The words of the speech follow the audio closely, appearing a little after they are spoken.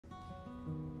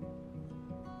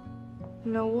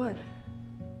Know what?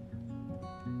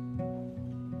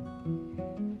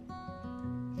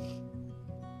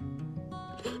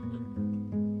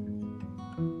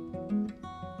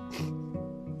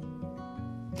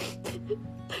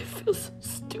 I feel so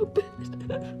stupid.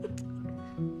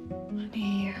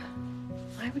 Honey,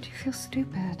 why would you feel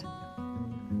stupid?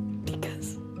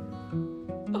 Because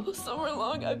all summer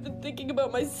long I've been thinking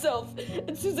about myself,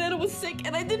 and Susannah was sick,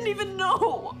 and I didn't even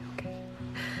know. Okay.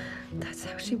 That's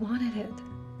how she wanted it.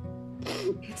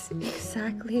 It's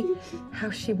exactly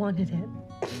how she wanted it.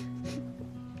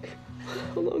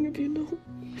 How long have you known?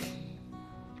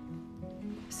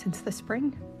 Since the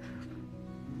spring.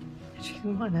 She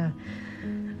didn't want to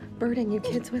burden you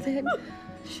kids with it.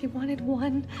 She wanted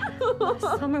one last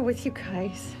summer with you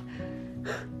guys.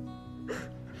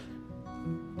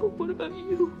 But what about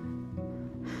you?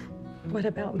 What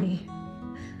about me?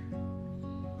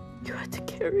 You had to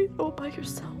carry it all by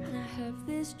yourself. And I have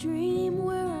this dream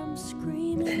where I'm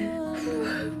screaming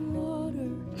underwater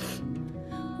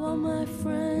while my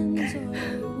friends are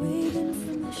waving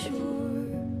from the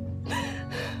shore.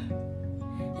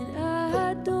 And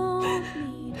I don't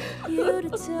need you to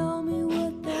tell me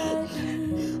what that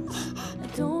means. I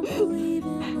don't believe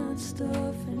in that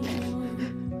stuff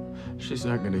anymore. She's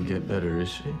not gonna get better, is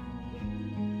she?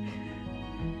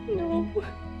 No.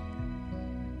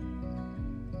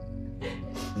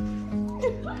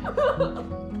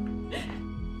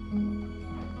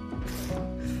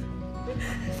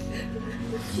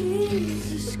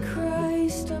 Jesus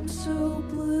Christ, I'm so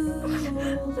blue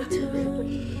all the time,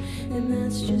 and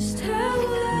that's just how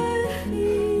I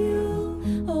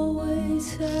feel.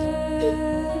 Always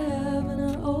have, and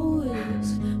I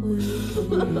always will.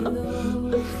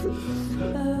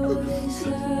 I always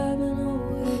have and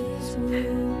always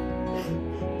will.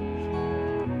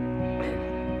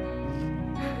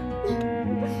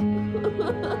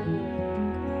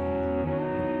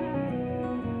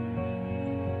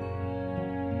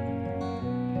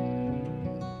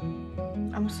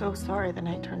 I'm so sorry the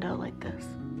night turned out like this.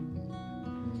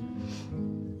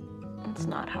 It's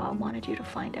not how I wanted you to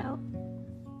find out.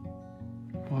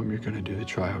 Mom, you're gonna do the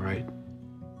trial, right?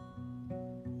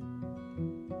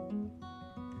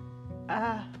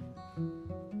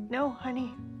 No,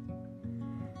 honey.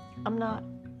 I'm not.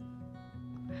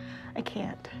 I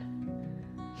can't.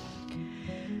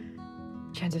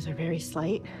 Chances are very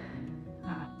slight.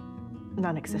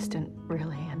 Non-existent,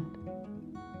 really, and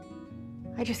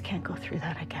I just can't go through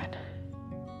that again.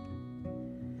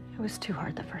 It was too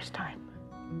hard the first time.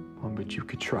 Mom, but you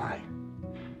could try.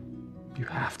 You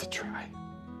have to try.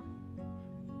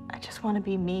 I just want to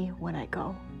be me when I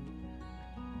go.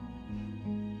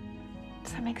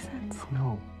 Does that make sense?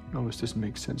 No, this doesn't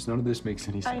make sense. None of this makes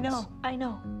any sense. I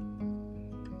know.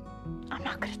 I'm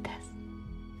not good at this.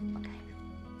 Okay?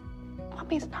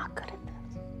 Mommy's not good at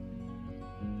this.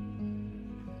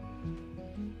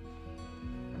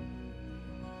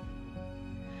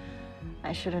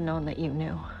 I should have known that you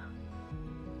knew.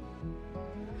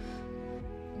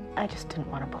 I just didn't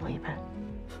want to believe it.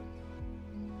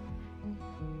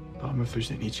 Mom, if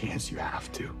there's any chance, you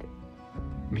have to.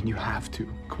 I mean, you have to.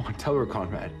 Come on, tell her,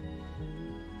 Conrad.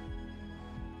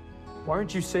 Why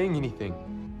aren't you saying anything?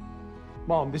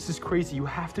 Mom, this is crazy. You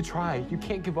have to try. You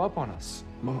can't give up on us.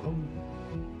 Mom,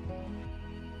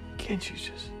 can't you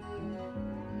just...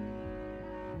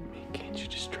 can't you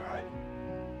just try?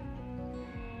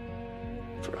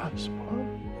 For us,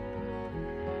 Mom.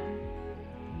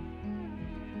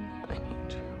 I need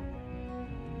to.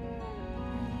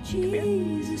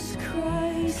 Jesus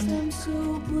Christ, I'm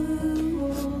so blue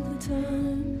all the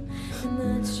time, and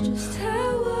that's just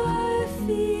how I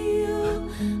feel.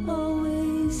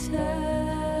 Always have.